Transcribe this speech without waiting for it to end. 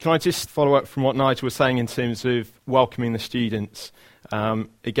Can I just follow up from what Nigel was saying in terms of welcoming the students?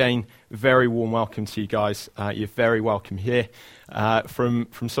 Again, very warm welcome to you guys. You're very welcome here. From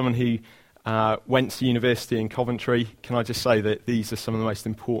someone who went to university in Coventry, can I just say that these are some of the most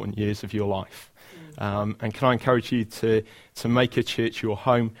important years of your life? And can I encourage you to make a church your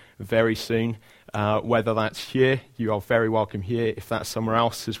home very soon? Whether that's here, you are very welcome here. If that's somewhere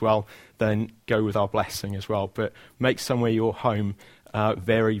else as well, then go with our blessing as well. But make somewhere your home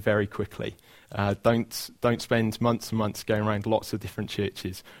very, very quickly. Don't spend months and months going around lots of different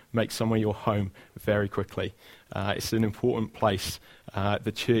churches. Make somewhere your home very quickly. It's an important place.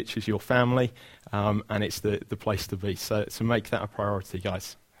 The church is your family, and it's the place to be. So make that a priority,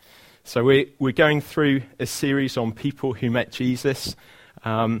 guys. So we're going through a series on people who met Jesus.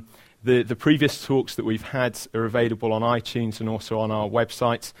 The previous talks that we've had are available on iTunes and also on our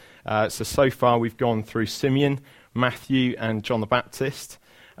website. So far we've gone through Simeon, Matthew, and John the Baptist.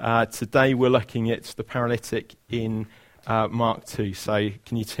 Today we're looking at the paralytic in Mark 2. So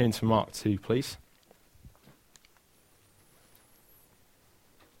can you turn to Mark 2, please?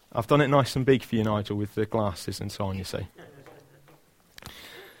 I've done it nice and big for you, Nigel, with the glasses and so on, you see.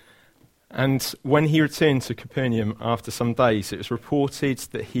 And when he returned to Capernaum after some days, it was reported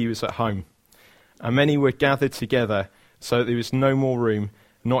that he was at home. And many were gathered together, so that there was no more room,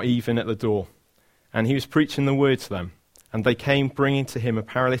 not even at the door. And he was preaching the word to them. And they came, bringing to him a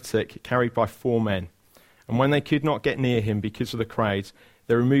paralytic carried by 4 men. And when they could not get near him because of the crowd,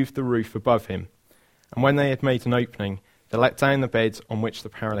 they removed the roof above him. And when they had made an opening, they let down the bed on which the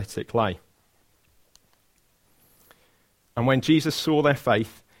paralytic lay. And when Jesus saw their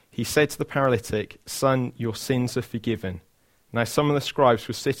faith, he said to the paralytic, "Son, your sins are forgiven." Now some of the scribes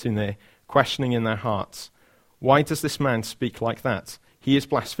were sitting there, questioning in their hearts, "Why does this man speak like that? He is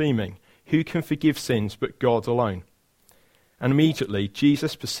blaspheming. Who can forgive sins but God alone?" And immediately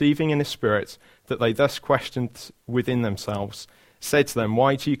Jesus, perceiving in his spirit that they thus questioned within themselves, said to them,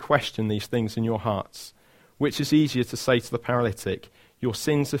 "Why do you question these things in your hearts? Which is easier to say to the paralytic, 'Your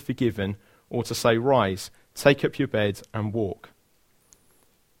sins are forgiven,' or to say, 'Rise, take up your bed and walk'?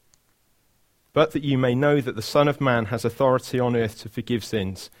 But that you may know that the Son of Man has authority on earth to forgive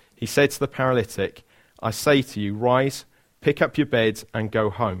sins," he said to the paralytic, "I say to you, rise, pick up your bed and go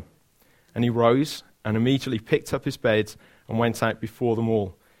home." And he rose and immediately picked up his bed and went out before them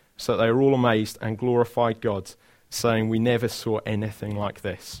all, so that they were all amazed and glorified God, saying, "We never saw anything like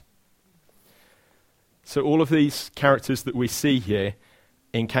this." So all of these characters that we see here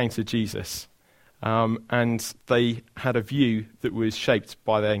encountered Jesus, and they had a view that was shaped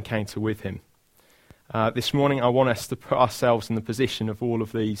by their encounter with him. This morning I want us to put ourselves in the position of all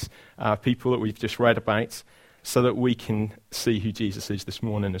of these people that we've just read about, so that we can see who Jesus is this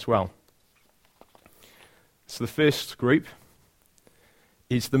morning as well. So the first group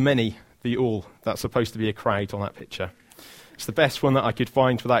is the many, the all. That's supposed to be a crowd on that picture. It's the best one that I could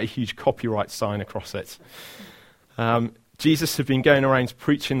find without a huge copyright sign across it. Jesus had been going around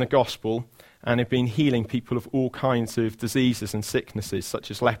preaching the gospel and had been healing people of all kinds of diseases and sicknesses, such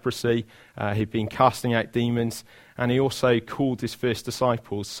as leprosy. He'd been casting out demons, and he also called his first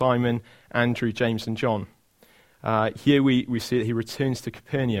disciples, Simon, Andrew, James, and John. Here we see that he returns to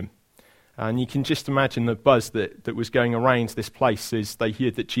Capernaum. And you can just imagine the buzz that was going around this place as they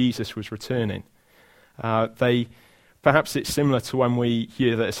heard that Jesus was returning. Perhaps it's similar to when we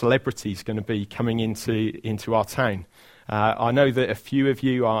hear that a celebrity is going to be coming into our town. I know that a few of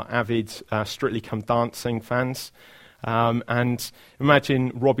you are avid Strictly Come Dancing fans. And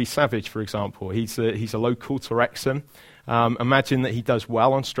imagine Robbie Savage, for example. He's a local to Wrexham. Imagine that he does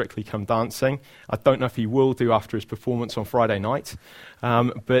well on Strictly Come Dancing. I don't know if he will do after his performance on Friday night,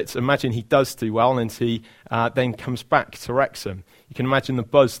 but imagine he does do well and he then comes back to Wrexham. You can imagine the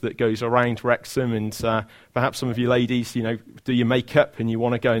buzz that goes around Wrexham, and perhaps some of you ladies, do your makeup and you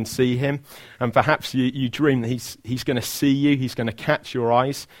want to go and see him, and perhaps you dream that he's going to see you, he's going to catch your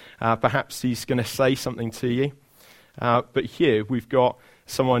eyes, perhaps he's going to say something to you. But here we've got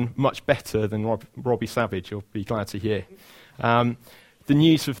someone much better than Robbie Savage, you'll be glad to hear. The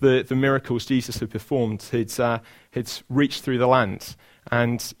news of the miracles Jesus had performed had reached through the land,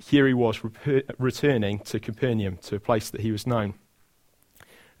 and here he was returning to Capernaum, to a place that he was known.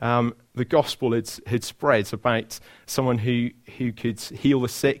 The gospel had spread about someone who could heal the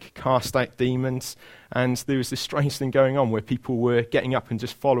sick, cast out demons, and there was this strange thing going on where people were getting up and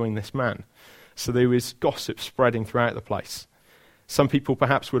just following this man. So there was gossip spreading throughout the place. Some people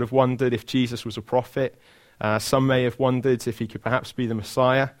perhaps would have wondered if Jesus was a prophet. Some may have wondered if he could perhaps be the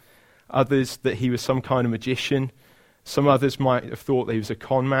Messiah. Others that he was some kind of magician. Some others might have thought that he was a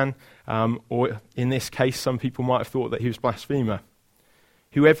con man. Or in this case, some people might have thought that he was a blasphemer.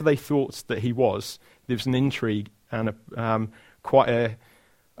 Whoever they thought that he was, there was an intrigue and quite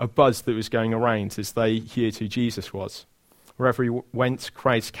a buzz that was going around as they heard who Jesus was. Wherever he went,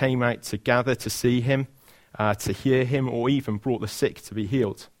 crowds came out to gather to see him, to hear him, or even brought the sick to be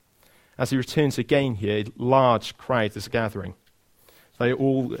healed. As he returns again here, large crowds is gathering. They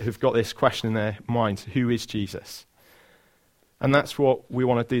all have got this question in their minds: who is Jesus? And that's what we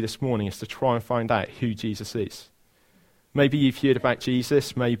want to do this morning, is to try and find out who Jesus is. Maybe you've heard about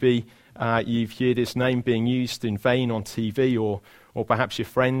Jesus, maybe you've heard his name being used in vain on TV, or perhaps your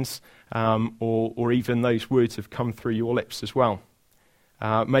friends, or even those words have come through your lips as well.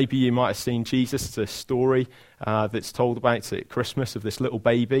 Maybe you might have seen Jesus as a story that's told about at Christmas of this little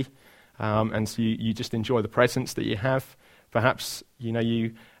baby, and so you just enjoy the presents that you have. Perhaps you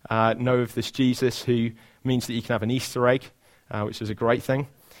know of this Jesus who means that you can have an Easter egg, which is a great thing.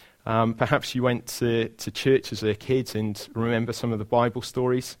 Perhaps you went to church as a kid and remember some of the Bible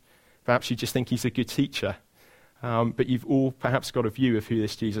stories. Perhaps you just think he's a good teacher. But you've all perhaps got a view of who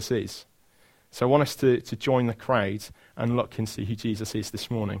this Jesus is. So I want us to join the crowd and look and see who Jesus is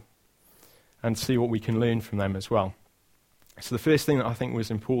this morning, and see what we can learn from them as well. So the first thing that I think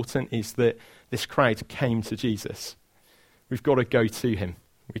was important is that this crowd came to Jesus. We've got to go to him.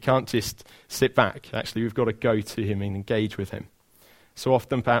 We can't just sit back. Actually, we've got to go to him and engage with him. So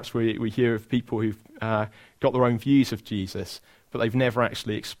often perhaps we hear of people who've got their own views of Jesus, but they've never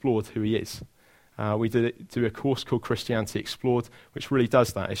actually explored who he is. We do a course called Christianity Explored, which really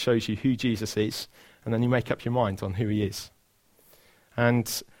does that. It shows you who Jesus is, and then you make up your mind on who he is.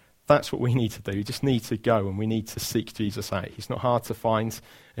 And that's what we need to do. We just need to go, and we need to seek Jesus out. He's not hard to find,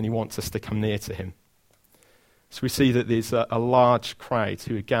 and he wants us to come near to him. So we see that there's a large crowd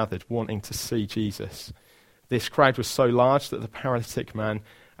who are gathered wanting to see Jesus. This crowd was so large that the paralytic man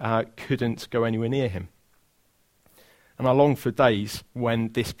couldn't go anywhere near him. And I long for days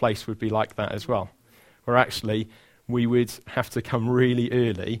when this place would be like that as well, where actually we would have to come really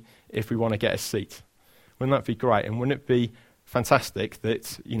early if we want to get a seat. Wouldn't that be great? And wouldn't it be fantastic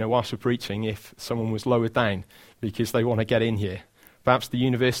that, whilst we're preaching, if someone was lowered down because they want to get in here? Perhaps the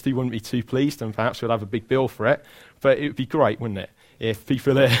university wouldn't be too pleased, and perhaps we'd have a big bill for it, but it would be great, wouldn't it, if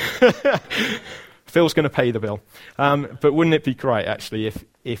people are... Phil's going to pay the bill. But wouldn't it be great, actually,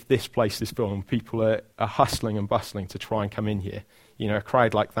 if this place is full and people are hustling and bustling to try and come in here? A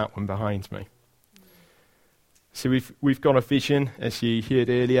crowd like that one behind me. So we've got a vision, as you heard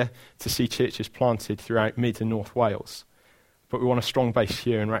earlier, to see churches planted throughout Mid and North Wales. But we want a strong base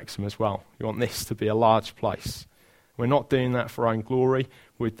here in Wrexham as well. We want this to be a large place. We're not doing that for our own glory.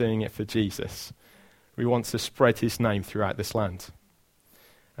 We're doing it for Jesus. We want to spread his name throughout this land.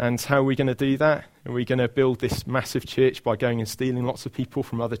 And how are we going to do that? Are we going to build this massive church by going and stealing lots of people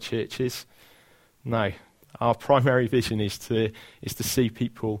from other churches? No. Our primary vision is to see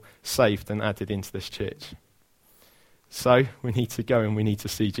people saved and added into this church. So we need to go and we need to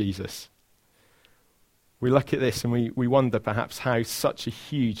see Jesus. We look at this and we wonder perhaps how such a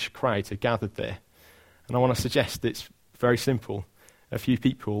huge crowd are gathered there. And I want to suggest it's very simple. A few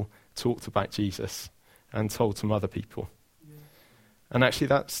people talked about Jesus and told some other people. And actually,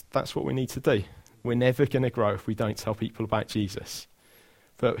 that's what we need to do. We're never going to grow if we don't tell people about Jesus.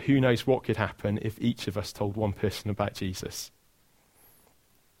 But who knows what could happen if each of us told one person about Jesus.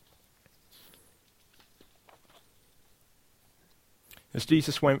 As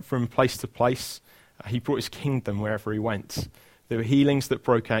Jesus went from place to place, he brought his kingdom wherever he went. There were healings that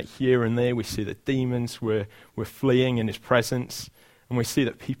broke out here and there. We see that demons were fleeing in his presence. And we see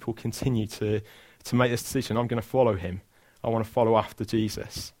that people continue to make this decision. I'm going to follow him. I want to follow after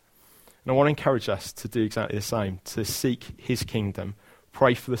Jesus. And I want to encourage us to do exactly the same, to seek his kingdom,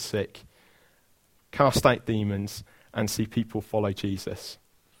 pray for the sick, cast out demons, and see people follow Jesus.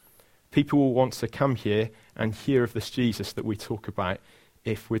 People will want to come here and hear of this Jesus that we talk about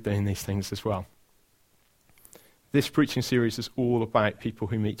if we're doing these things as well. This preaching series is all about people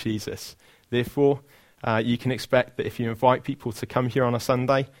who meet Jesus. Therefore, you can expect that if you invite people to come here on a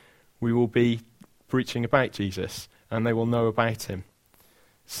Sunday, we will be preaching about Jesus, and they will know about him.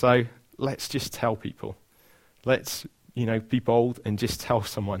 So let's just tell people. Let's, be bold and just tell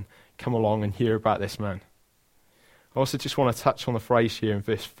someone, come along and hear about this man. I also just want to touch on the phrase here in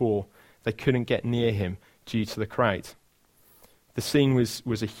verse 4, they couldn't get near him due to the crowd. The scene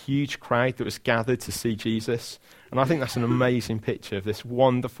was a huge crowd that was gathered to see Jesus, and I think that's an amazing picture of this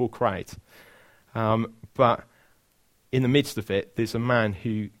wonderful crowd. But in the midst of it, there's a man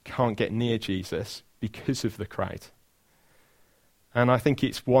who can't get near Jesus because of the crowd. And I think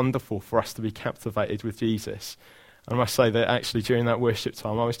it's wonderful for us to be captivated with Jesus. And I must say that actually during that worship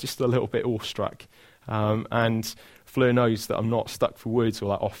time, I was just a little bit awestruck And Fleur knows that I'm not stuck for words all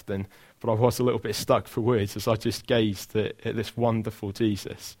that often, but I was a little bit stuck for words as I just gazed at this wonderful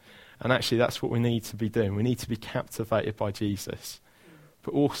Jesus. And actually that's what we need to be doing. We need to be captivated by Jesus.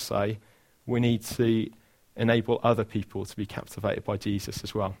 But also we need to enable other people to be captivated by Jesus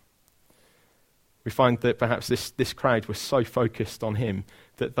as well. We find that perhaps this crowd was so focused on him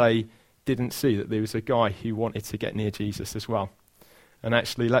that they didn't see that there was a guy who wanted to get near Jesus as well. And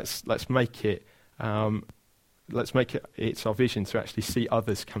actually let's make it it's our vision to actually see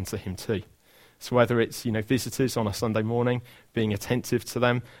others come to him too. So whether it's visitors on a Sunday morning, being attentive to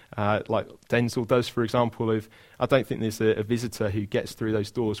them, like Denzel does, for example. I don't think there's a visitor who gets through those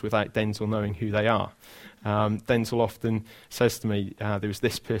doors without Denzel knowing who they are. Denzel often says to me, there was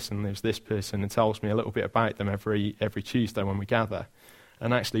this person, and tells me a little bit about them every Tuesday when we gather.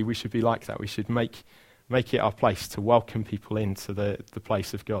 And actually, we should be like that. We should make it our place to welcome people into the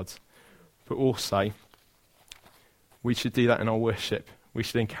place of God. But also, we should do that in our worship. We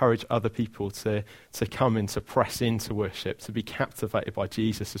should encourage other people to come and to press into worship, to be captivated by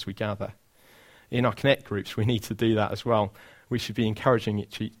Jesus as we gather. In our Connect groups, we need to do that as well. We should be encouraging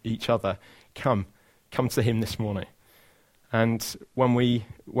each other. Come to him this morning. And when we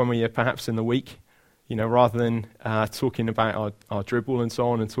are perhaps in the week, rather than talking about our dribble and so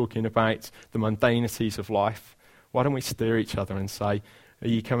on and talking about the mundanities of life, why don't we stir each other and say, are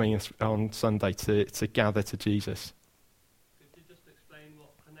you coming on Sunday to gather to Jesus?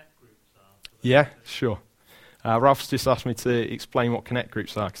 Yeah, sure. Ralph's just asked me to explain what Connect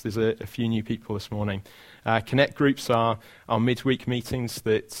groups are, because there's a few new people this morning. Connect groups are our midweek meetings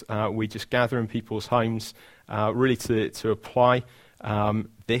that we just gather in people's homes, really to apply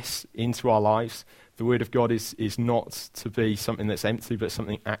this into our lives. The Word of God is not to be something that's empty, but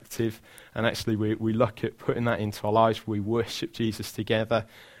something active. And actually, we look at putting that into our lives. We worship Jesus together.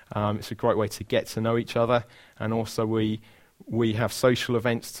 It's a great way to get to know each other. And also, we have social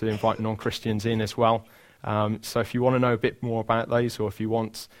events to invite non-Christians in as well. So if you want to know a bit more about those, or if you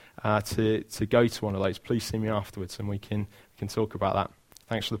want to go to one of those, please see me afterwards and we can talk about that.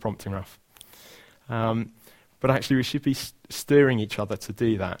 Thanks for the prompting, Ralph. But actually, we should be stirring each other to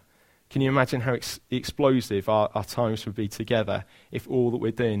do that. Can you imagine how explosive our times would be together if all that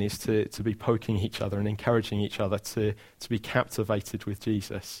we're doing is to be poking each other and encouraging each other to be captivated with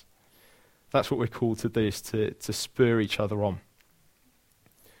Jesus? That's what we're called to do, is to spur each other on.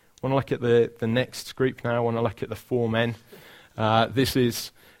 I want to look at the next group now. I want to look at the 4 men. This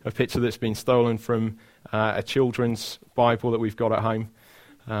is a picture that's been stolen from a children's Bible that we've got at home.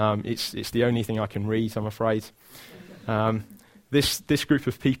 It's the only thing I can read, I'm afraid. This group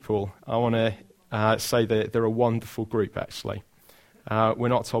of people, I want to say that they're a wonderful group, actually. We're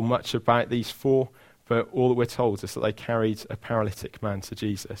not told much about these 4, but all that we're told is that they carried a paralytic man to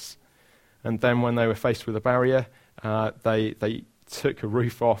Jesus. And then when they were faced with a barrier, they took a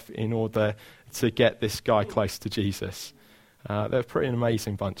roof off in order to get this guy close to Jesus. They're a pretty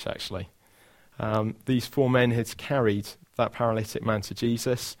amazing bunch, actually. These 4 men had carried that paralytic man to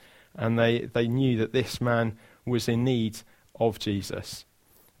Jesus, and they knew that this man was in need of Jesus.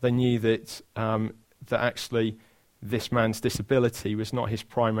 They knew that actually this man's disability was not his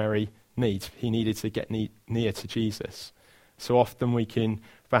primary need. He needed to get near to Jesus. So often we can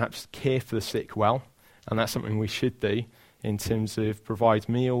perhaps care for the sick well, and that's something we should do in terms of provide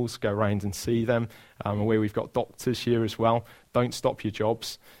meals, go around and see them. Where we've got doctors here as well, don't stop your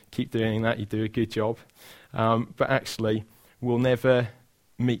jobs. Keep doing that, you do a good job. But actually, we'll never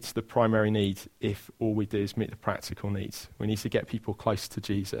meet the primary need if all we do is meet the practical needs. We need to get people close to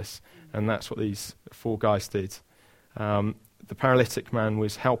Jesus, and that's what these 4 guys did. The paralytic man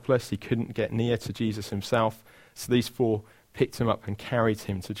was helpless. He couldn't get near to Jesus himself, so these 4 picked him up and carried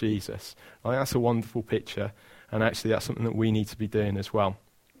him to Jesus. I think that's a wonderful picture, and actually that's something that we need to be doing as well.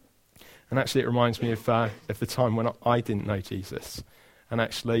 And actually it reminds me of the time when I didn't know Jesus. And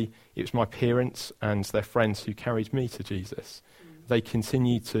actually it was my parents and their friends who carried me to Jesus. They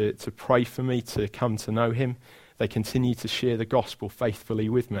continued to pray for me to come to know him. They continued to share the gospel faithfully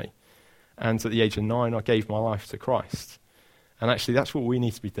with me. And at the age of 9, I gave my life to Christ. And actually that's what we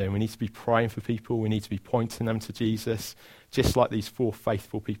need to be doing. We need to be praying for people. We need to be pointing them to Jesus, just like these 4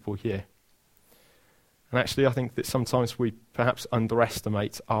 faithful people here. And actually, I think that sometimes we perhaps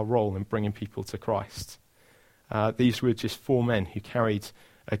underestimate our role in bringing people to Christ. These were just 4 men who carried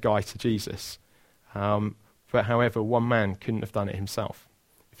a guy to Jesus. But however, one man couldn't have done it himself.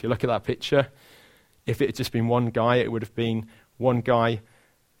 If you look at that picture, if it had just been one guy, it would have been one guy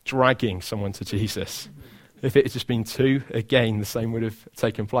dragging someone to Jesus. If it had just been 2, again, the same would have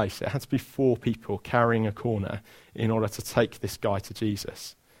taken place. It had to be 4 people carrying a corner in order to take this guy to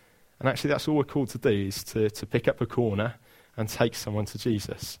Jesus. And actually that's all we're called to do, is to pick up a corner and take someone to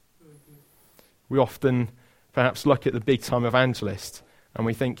Jesus. We often perhaps look at the big-time evangelist and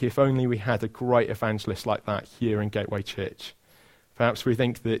we think, if only we had a great evangelist like that here in Gateway Church. Perhaps we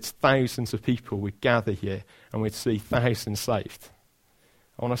think that thousands of people would gather here and we'd see thousands saved.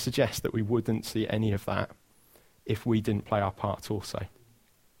 I want to suggest that we wouldn't see any of that if we didn't play our part also.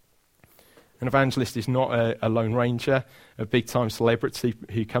 An evangelist is not a lone ranger, a big-time celebrity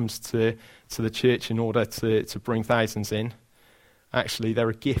who comes to the church in order to bring thousands in. Actually, they're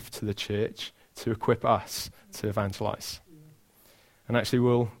a gift to the church to equip us to evangelize. And actually,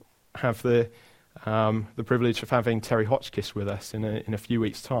 we'll have the privilege of having Terry Hotchkiss with us in a few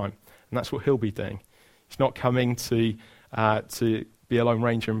weeks' time, and that's what he'll be doing. He's not coming to be a lone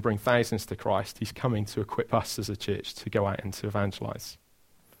ranger and bring thousands to Christ. He's coming to equip us as a church to go out and to evangelize.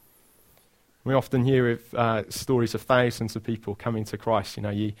 We often hear of stories of thousands of people coming to Christ. You know,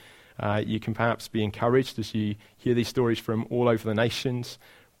 you can perhaps be encouraged as you hear these stories from all over the nations,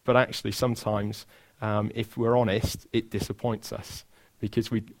 but actually sometimes, if we're honest, it disappoints us because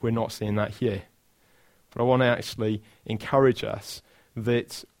we're not seeing that here. But I want to actually encourage us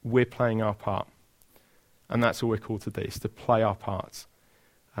that we're playing our part. And that's all we're called to do, is to play our part.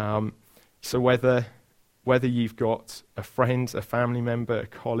 So whether you've got a friend, a family member, a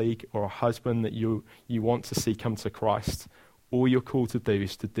colleague, or a husband that you want to see come to Christ, all you're called to do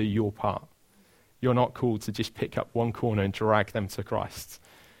is to do your part. You're not called to just pick up one corner and drag them to Christ.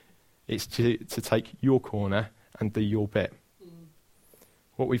 It's to take your corner and do your bit.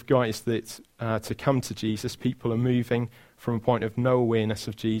 What we've got is that to come to Jesus, people are moving from a point of no awareness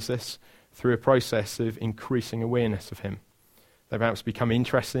of Jesus through a process of increasing awareness of him. They perhaps become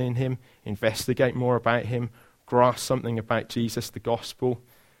interested in him, investigate more about him, grasp something about Jesus, the gospel,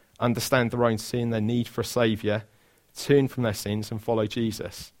 understand their own sin, their need for a saviour, turn from their sins and follow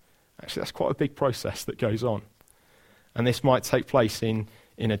Jesus. Actually, that's quite a big process that goes on. And this might take place in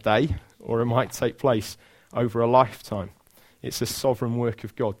a day, or it might take place over a lifetime. It's a sovereign work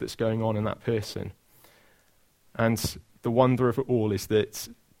of God that's going on in that person. And the wonder of it all is that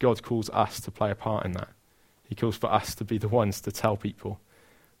God calls us to play a part in that. He calls for us to be the ones to tell people.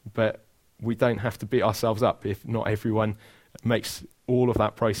 But we don't have to beat ourselves up if not everyone makes all of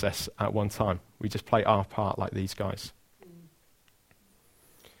that process at one time. We just play our part like these guys.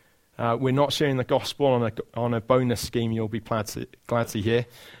 We're not sharing the gospel on a bonus scheme you'll be glad to hear.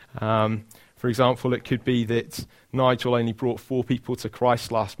 For example, it could be that Nigel only brought 4 people to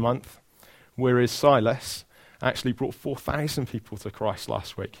Christ last month, whereas Silas actually brought 4,000 people to Christ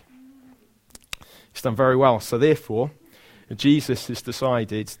last week. He's done very well. So therefore, Jesus has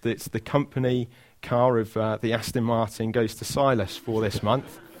decided that the company car of the Aston Martin goes to Silas for this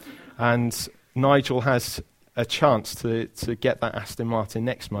month, and Nigel has a chance to get that Aston Martin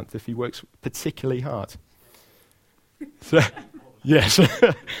next month if he works particularly hard. So, yes,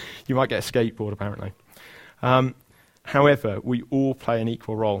 you might get a skateboard apparently. However, we all play an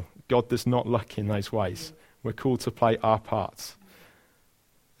equal role. God does not look in those ways. We're called to play our parts.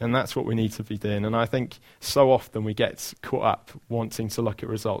 And that's what we need to be doing. And I think so often we get caught up wanting to look at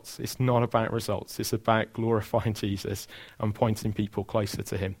results. It's not about results. It's about glorifying Jesus and pointing people closer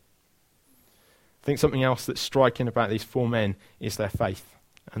to him. I think something else that's striking about these 4 men is their faith.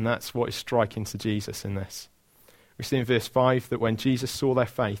 And that's what is striking to Jesus in this. We see in verse 5 that when Jesus saw their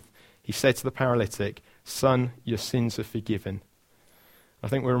faith, he said to the paralytic, "Son, your sins are forgiven." I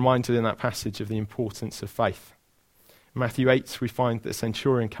think we're reminded in that passage of the importance of faith. In Matthew 8, we find that the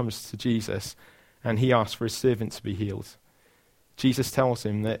centurion comes to Jesus and he asks for his servant to be healed. Jesus tells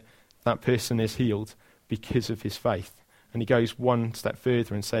him that that person is healed because of his faith. And he goes one step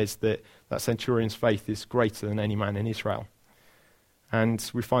further and says that that centurion's faith is greater than any man in Israel. And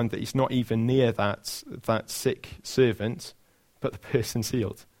we find that he's not even near that sick servant, but the person's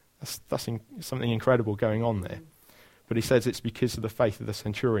healed. That's something incredible going on there. But he says it's because of the faith of the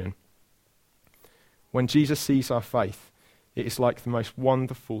centurion. When Jesus sees our faith, it is like the most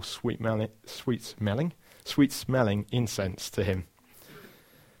wonderful sweet-smelling incense to him.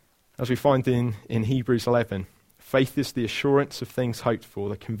 As we find in Hebrews 11, faith is the assurance of things hoped for,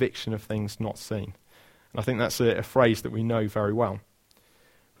 the conviction of things not seen. And I think that's a phrase that we know very well.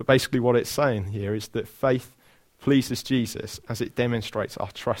 But basically what it's saying here is that faith pleases Jesus as it demonstrates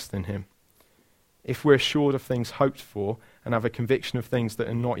our trust in him. If we're assured of things hoped for and have a conviction of things that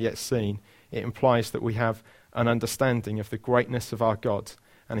are not yet seen, it implies that we have an understanding of the greatness of our God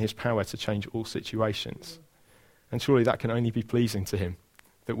and his power to change all situations. And surely that can only be pleasing to him,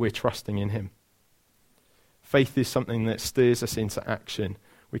 that we're trusting in him. Faith is something that stirs us into action.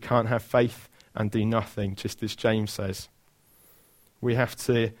 We can't have faith and do nothing, just as James says. We have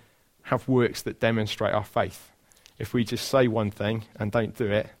to have works that demonstrate our faith. If we just say one thing and don't do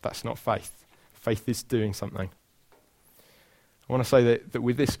it, that's not faith. Faith is doing something. I want to say that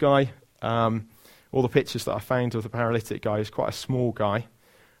with this guy, all the pictures that I found of the paralytic guy is quite a small guy,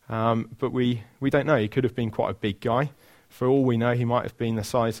 but we don't know. He could have been quite a big guy. For all we know, he might have been the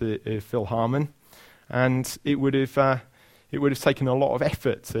size of Phil Harmon, and it would have taken a lot of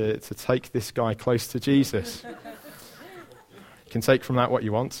effort to take this guy close to Jesus. You can take from that what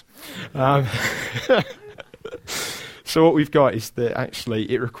you want. So what we've got is that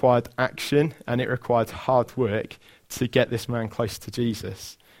actually it required action and it required hard work to get this man close to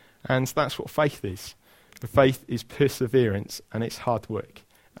Jesus. And that's what faith is. The faith is perseverance and it's hard work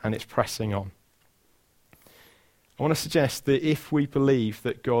and it's pressing on. I want to suggest that if we believe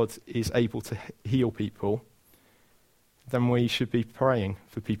that God is able to heal people, then we should be praying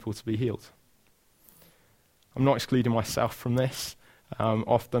for people to be healed. I'm not excluding myself from this.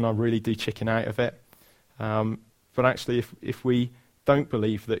 Often I really do chicken out of it. But actually, if we don't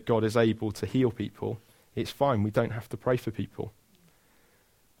believe that God is able to heal people, it's fine. We don't have to pray for people.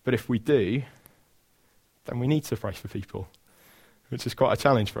 But if we do, then we need to pray for people, which is quite a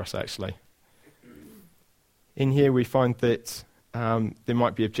challenge for us, actually. In here, we find that there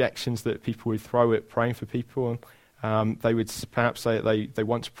might be objections that people would throw at praying for people. They would perhaps say that they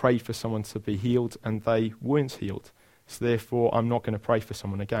once prayed for someone to be healed and they weren't healed. So therefore, I'm not going to pray for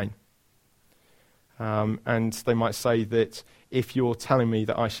someone again. And they might say that if you're telling me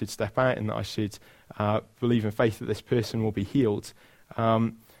that I should step out and that I should believe in faith that this person will be healed,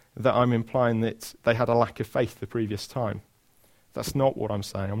 that I'm implying that they had a lack of faith the previous time. That's not what I'm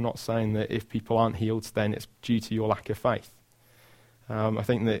saying. I'm not saying that if people aren't healed, then it's due to your lack of faith. I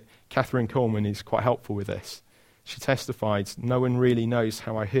think that Catherine Coleman is quite helpful with this. She testified, "No one really knows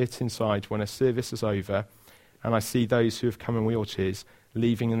how I hurt inside when a service is over and I see those who have come in wheelchairs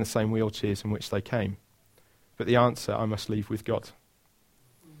leaving in the same wheelchairs in which they came. But the answer I must leave with God."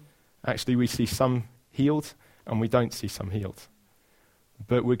 Actually, we see some healed and we don't see some healed.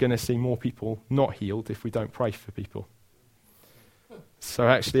 But we're going to see more people not healed if we don't pray for people. So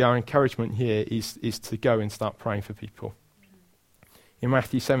actually our encouragement here is to go and start praying for people. In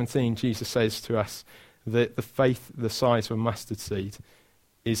Matthew 17, Jesus says to us that the faith the size of a mustard seed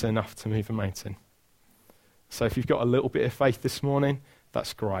is enough to move a mountain. So if you've got a little bit of faith this morning,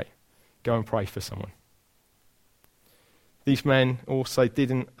 that's great. Go and pray for someone. These men also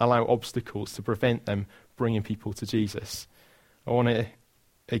didn't allow obstacles to prevent them bringing people to Jesus. I want to,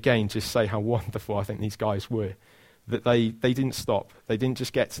 again, just say how wonderful I think these guys were. That they didn't stop. They didn't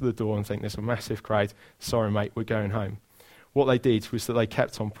just get to the door and think, there's a massive crowd. Sorry, mate, we're going home. What they did was that they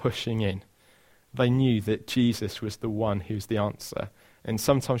kept on pushing in. They knew that Jesus was the one who's the answer. And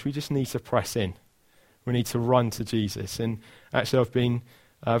sometimes we just need to press in. We need to run to Jesus. And actually, I've been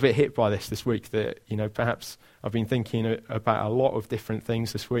a bit hit by this week that, perhaps I've been thinking about a lot of different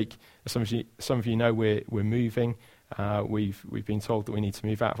things this week. Some of you know we're moving. We've been told that we need to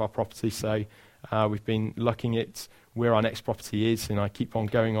move out of our property. So we've been looking at where our next property is. And I keep on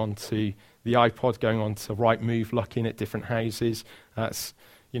going on to the iPod, going on to Rightmove, looking at different houses. That's,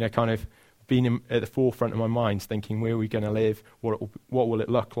 kind of been at the forefront of my mind, thinking where are we going to live? What will it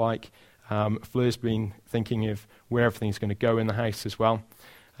look like? Fleur's been thinking of where everything's going to go in the house as well.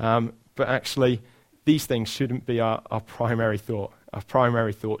 But actually, these things shouldn't be our primary thought. Our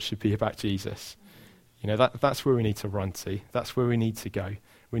primary thought should be about Jesus. That's where we need to run to. That's where we need to go.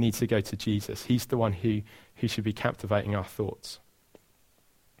 We need to go to Jesus. He's the one who should be captivating our thoughts.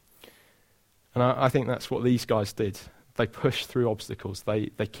 And I think that's what these guys did. They pushed through obstacles. They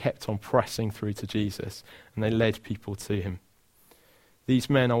kept on pressing through to Jesus, and they led people to him. These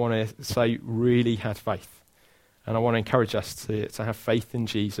men, I want to say, really had faith. And I want to encourage us to have faith in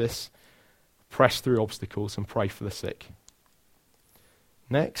Jesus, press through obstacles, and pray for the sick.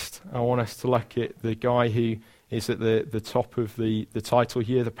 Next, I want us to look at the guy who is at the top of the title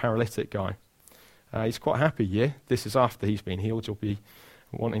here, the paralytic guy. He's quite happy here. This is after he's been healed, you'll be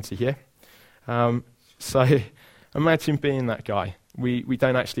wanting to hear. So imagine being that guy. We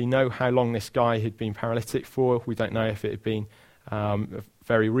don't actually know how long this guy had been paralytic for. We don't know if it had been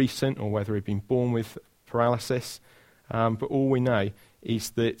very recent or whether he'd been born with paralysis. But all we know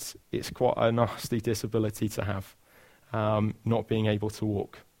is that it's quite a nasty disability to have, not being able to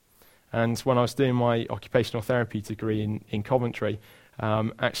walk. And when I was doing my occupational therapy degree in Coventry,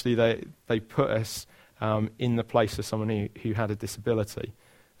 actually they put us in the place of someone who had a disability.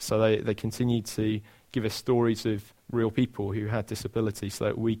 So they continued to give us stories of real people who had disabilities so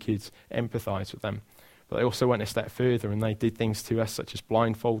that we could empathise with them. But they also went a step further and they did things to us such as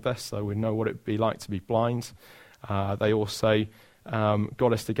blindfold us so we know what it would be like to be blind. They also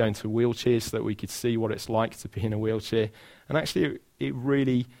got us to go into wheelchairs so that we could see what it's like to be in a wheelchair. And actually, it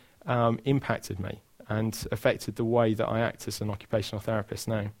really impacted me and affected the way that I act as an occupational therapist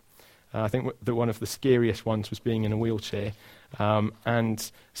now. I think that one of the scariest ones was being in a wheelchair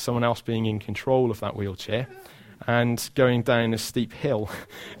and someone else being in control of that wheelchair and going down a steep hill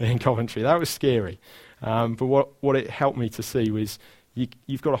in Coventry. That was scary. But what it helped me to see was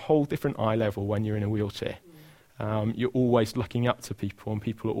you've got a whole different eye level when you're in a wheelchair. You're always looking up to people and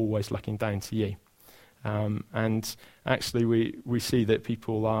people are always looking down to you. And actually we see that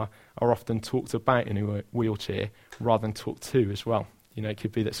people are often talked about in a wheelchair rather than talked to as well. You know, it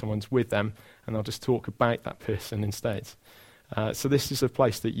could be that someone's with them and they'll just talk about that person instead. So this is a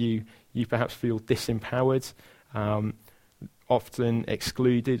place that you perhaps feel disempowered, often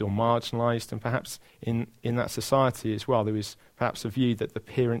excluded or marginalised, and perhaps in that society as well there was perhaps a view that the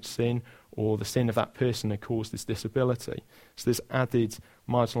parent's sin or the sin of that person had caused this disability. So there's added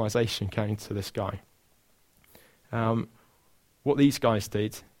marginalisation going to this guy. What these guys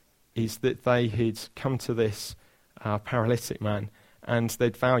did is that they had come to this paralytic man and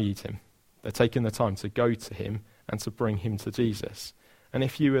they'd valued him. They'd taken the time to go to him and to bring him to Jesus. And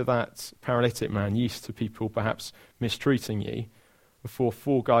if you were that paralytic man used to people perhaps mistreating you, for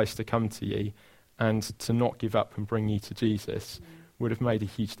 4 guys to come to you and to not give up and bring you to Jesus would have made a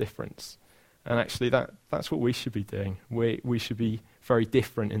huge difference. And actually that's what we should be doing. We should be very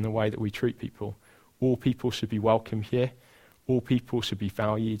different in the way that we treat people. All people should be welcome here. All people should be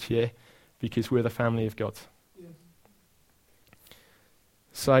valued here because we're the family of God. Yes.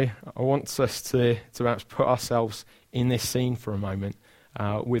 So I want us to perhaps put ourselves in this scene for a moment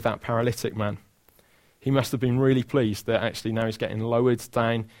with that paralytic man. He must have been really pleased that actually now he's getting lowered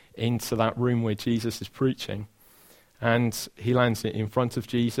down into that room where Jesus is preaching. And he lands in front of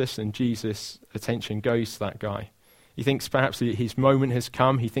Jesus, and Jesus' attention goes to that guy. He thinks perhaps his moment has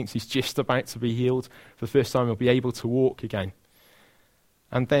come. He thinks he's just about to be healed. For the first time, he'll be able to walk again.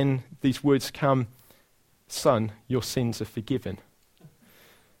 And then these words come, "Son, your sins are forgiven."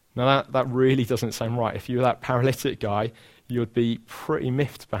 Now that really doesn't sound right. If you were that paralytic guy, you'd be pretty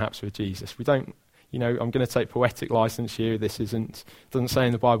miffed perhaps with Jesus. We don't, I'm going to take poetic license here. Doesn't say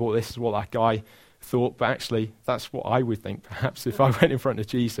in the Bible this is what that guy thought, but actually that's what I would think perhaps if I went in front of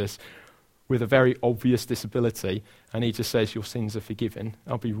Jesus with a very obvious disability and he just says your sins are forgiven.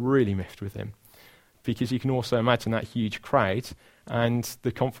 I'll be really miffed with him, because you can also imagine that huge crowd and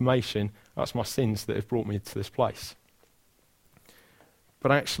the confirmation, that's my sins that have brought me to this place.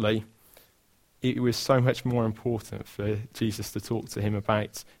 But actually, it was so much more important for Jesus to talk to him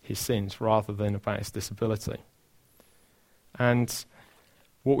about his sins rather than about his disability. And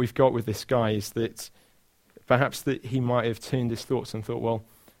what we've got with this guy is that perhaps that he might have turned his thoughts and thought, well,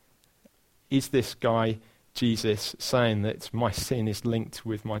 is this guy, Jesus, saying that my sin is linked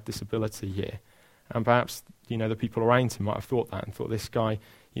with my disability here? And perhaps, the people around him might have thought that and thought this guy,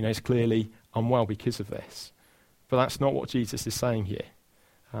 is clearly unwell because of this. But that's not what Jesus is saying here.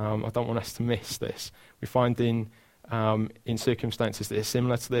 I don't want us to miss this. We find in circumstances that are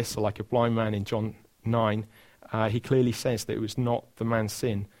similar to this, so like a blind man in John 9, he clearly says that it was not the man's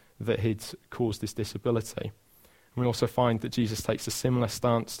sin that had caused this disability. And we also find that Jesus takes a similar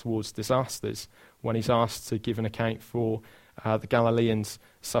stance towards disasters when he's asked to give an account for the Galileans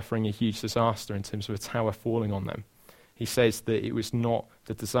suffering a huge disaster in terms of a tower falling on them. He says that it was not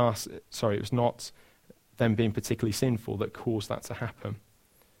it was not them being particularly sinful that caused that to happen.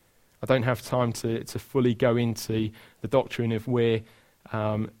 I don't have time to fully go into the doctrine of where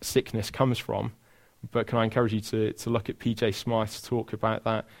sickness comes from, but can I encourage you to look at P.J. Smyth's talk about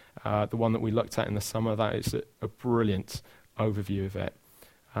that, the one that we looked at in the summer. That is a brilliant overview of it.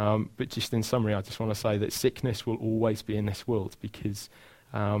 But just in summary, I just want to say that sickness will always be in this world because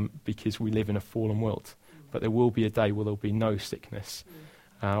we live in a fallen world. But there will be a day where there will be no sickness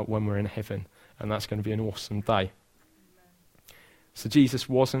when we're in heaven, and that's going to be an awesome day. So Jesus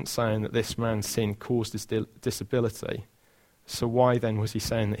wasn't saying that this man's sin caused his disability. So why then was he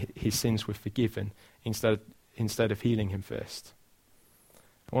saying that his sins were forgiven instead of healing him first?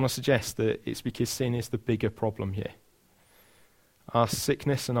 I want to suggest that it's because sin is the bigger problem here. Our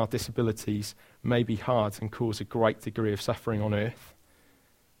sickness and our disabilities may be hard and cause a great degree of suffering on earth,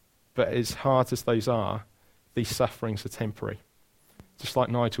 but as hard as those are, these sufferings are temporary. Just like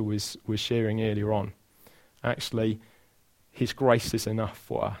Nigel was sharing earlier on. Actually, his grace is enough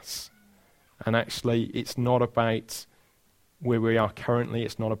for us. And actually, it's not about where we are currently.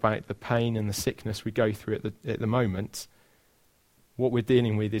 It's not about the pain and the sickness we go through at the moment. What we're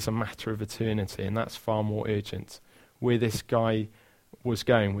dealing with is a matter of eternity, and that's far more urgent. Where this guy was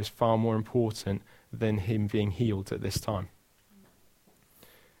going was far more important than him being healed at this time.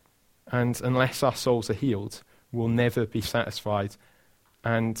 And unless our souls are healed, we'll never be satisfied.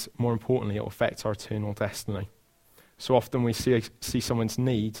 And more importantly, it will affect our eternal destiny. So often we see someone's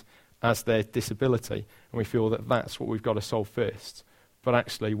need as their disability, and we feel that that's what we've got to solve first. But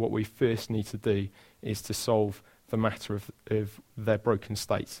actually, what we first need to do is to solve the matter of their broken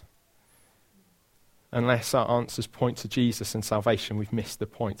state. Unless our answers point to Jesus and salvation, we've missed the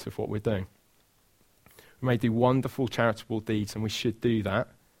point of what we're doing. We may do wonderful charitable deeds, and we should do that.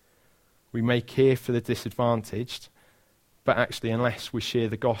 We may care for the disadvantaged, but actually, unless we share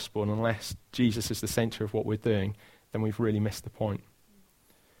the gospel and unless Jesus is the centre of what we're doing, then we've really missed the point.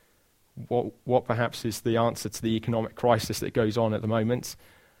 What perhaps is the answer to the economic crisis that goes on at the moment?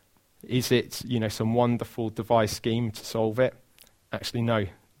 Is it, some wonderful devised scheme to solve it? Actually, no.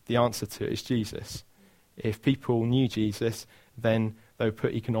 The answer to it is Jesus. If people knew Jesus, then they would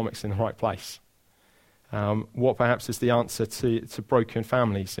put economics in the right place. What perhaps is the answer to broken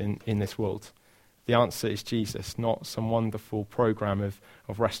families in this world? The answer is Jesus, not some wonderful program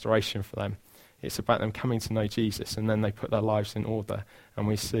of restoration for them. It's about them coming to know Jesus, and then they put their lives in order, and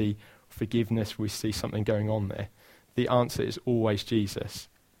we see forgiveness, we see something going on there. The answer is always Jesus.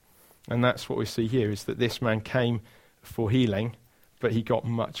 And that's what we see here, is that this man came for healing, but he got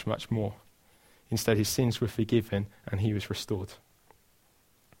much, much more. Instead, his sins were forgiven, and he was restored.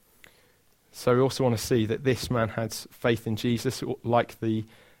 So we also want to see that this man had faith in Jesus, like the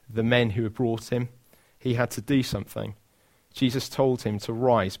men who had brought him. He had to do something. Jesus told him to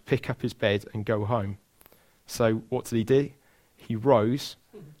rise, pick up his bed, and go home. So what did he do? He rose,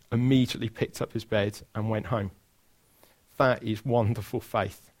 immediately picked up his bed, and went home. That is wonderful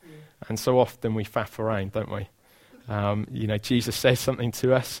faith. Yeah. And so often we faff around, don't we? Jesus says something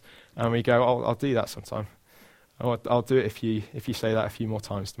to us, and we go, I'll do that sometime. I'll do it if you say that a few more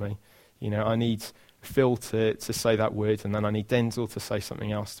times to me. I need Phil to say that word, and then I need Denzel to say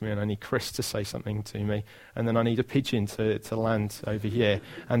something else to me, and I need Chris to say something to me, and then I need a pigeon to land over here,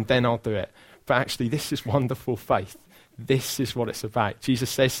 and then I'll do it. But actually, this is wonderful faith. This is what it's about. Jesus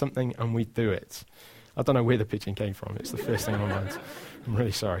says something, and we do it. I don't know where the pigeon came from. It's the first thing on my mind. I'm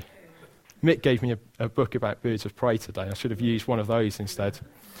really sorry. Mick gave me a book about birds of prey today. I should have used one of those instead.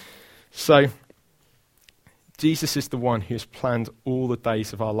 So, Jesus is the one who has planned all the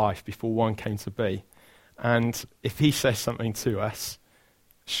days of our life before one came to be. And if he says something to us,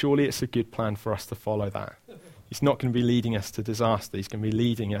 surely it's a good plan for us to follow that. He's not going to be leading us to disaster. He's going to be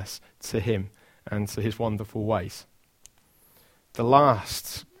leading us to him and to his wonderful ways. The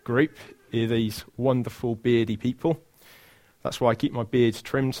last group are these wonderful beardy people. That's why I keep my beard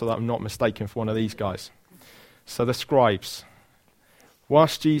trimmed so that I'm not mistaken for one of these guys. So the scribes.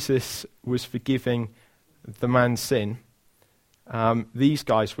 Whilst Jesus was forgiving the man's sin, these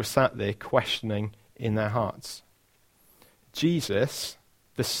guys were sat there questioning in their hearts. Jesus,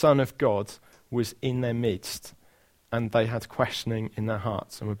 the Son of God, was in their midst, and they had questioning in their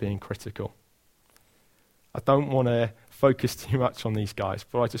hearts and were being critical. I don't want to focus too much on these guys,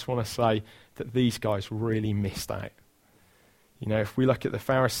 but I just want to say that these guys really missed out. If we look at the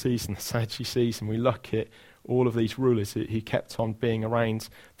Pharisees and the Sadducees, and we look at all of these rulers who kept on being around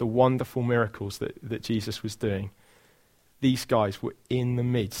the wonderful miracles that Jesus was doing, these guys were in the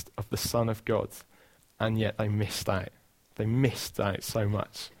midst of the Son of God, and yet they missed out. They missed out so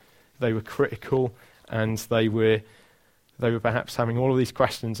much. They were critical, and they were perhaps having all of these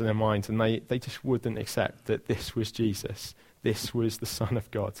questions in their minds, and they just wouldn't accept that this was Jesus. This was the Son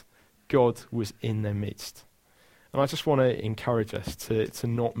of God. God was in their midst. And I just want to encourage us to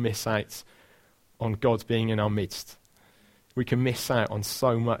not miss out on God being in our midst. We can miss out on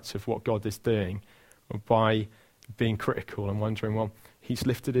so much of what God is doing by being critical and wondering, well, he's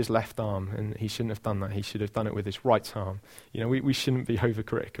lifted his left arm and he shouldn't have done that. He should have done it with his right arm. We shouldn't be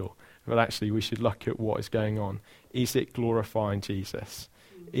overcritical, but actually we should look at what is going on. Is it glorifying Jesus?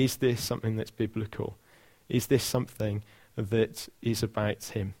 Is this something that's biblical? Is this something that is about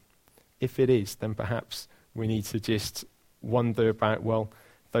him? If it is, then perhaps we need to just wonder about, well,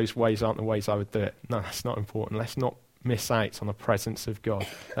 those ways aren't the ways I would do it. No, that's not important. Let's not miss out on the presence of God.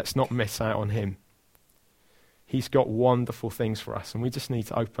 Let's not miss out on him. He's got wonderful things for us, and we just need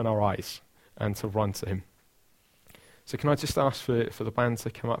to open our eyes and to run to him. So can I just ask for the band to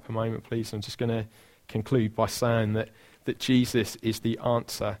come up a moment, please? I'm just going to conclude by saying that Jesus is the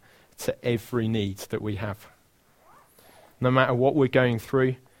answer to every need that we have. No matter what we're going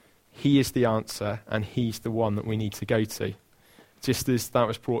through, he is the answer, and he's the one that we need to go to. Just as that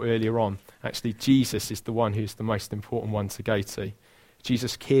was brought earlier on, actually Jesus is the one who's the most important one to go to.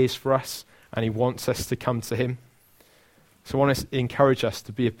 Jesus cares for us, and he wants us to come to him. So I want to encourage us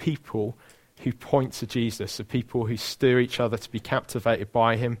to be a people who point to Jesus, a people who stir each other to be captivated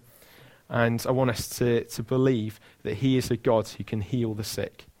by him, And I want us to believe that he is a God who can heal the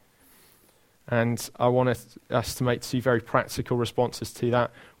sick. And I want us to make two very practical responses to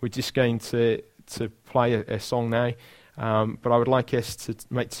that. We're just going to play a song now, but I would like us to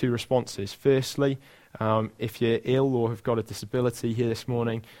make two responses. Firstly, if you're ill or have got a disability here this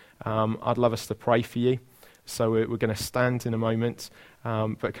morning, I'd love us to pray for you. So we're going to stand in a moment,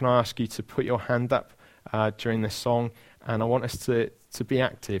 but can I ask you to put your hand up during this song, and I want us to be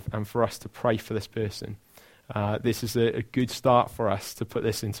active and for us to pray for this person. This is a good start for us to put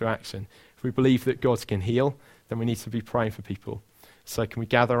this into action. If we believe that God can heal, then we need to be praying for people. So can we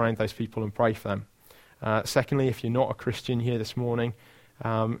gather around those people and pray for them? Secondly, if you're not a Christian here this morning,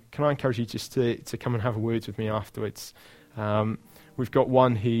 can I encourage you just to come and have a word with me afterwards? We've got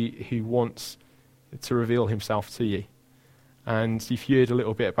one who wants to reveal himself to you. And you've heard a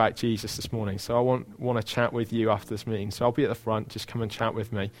little bit about Jesus this morning, so I want to chat with you after this meeting. So I'll be at the front, just come and chat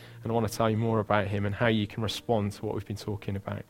with me, and I want to tell you more about him and how you can respond to what we've been talking about.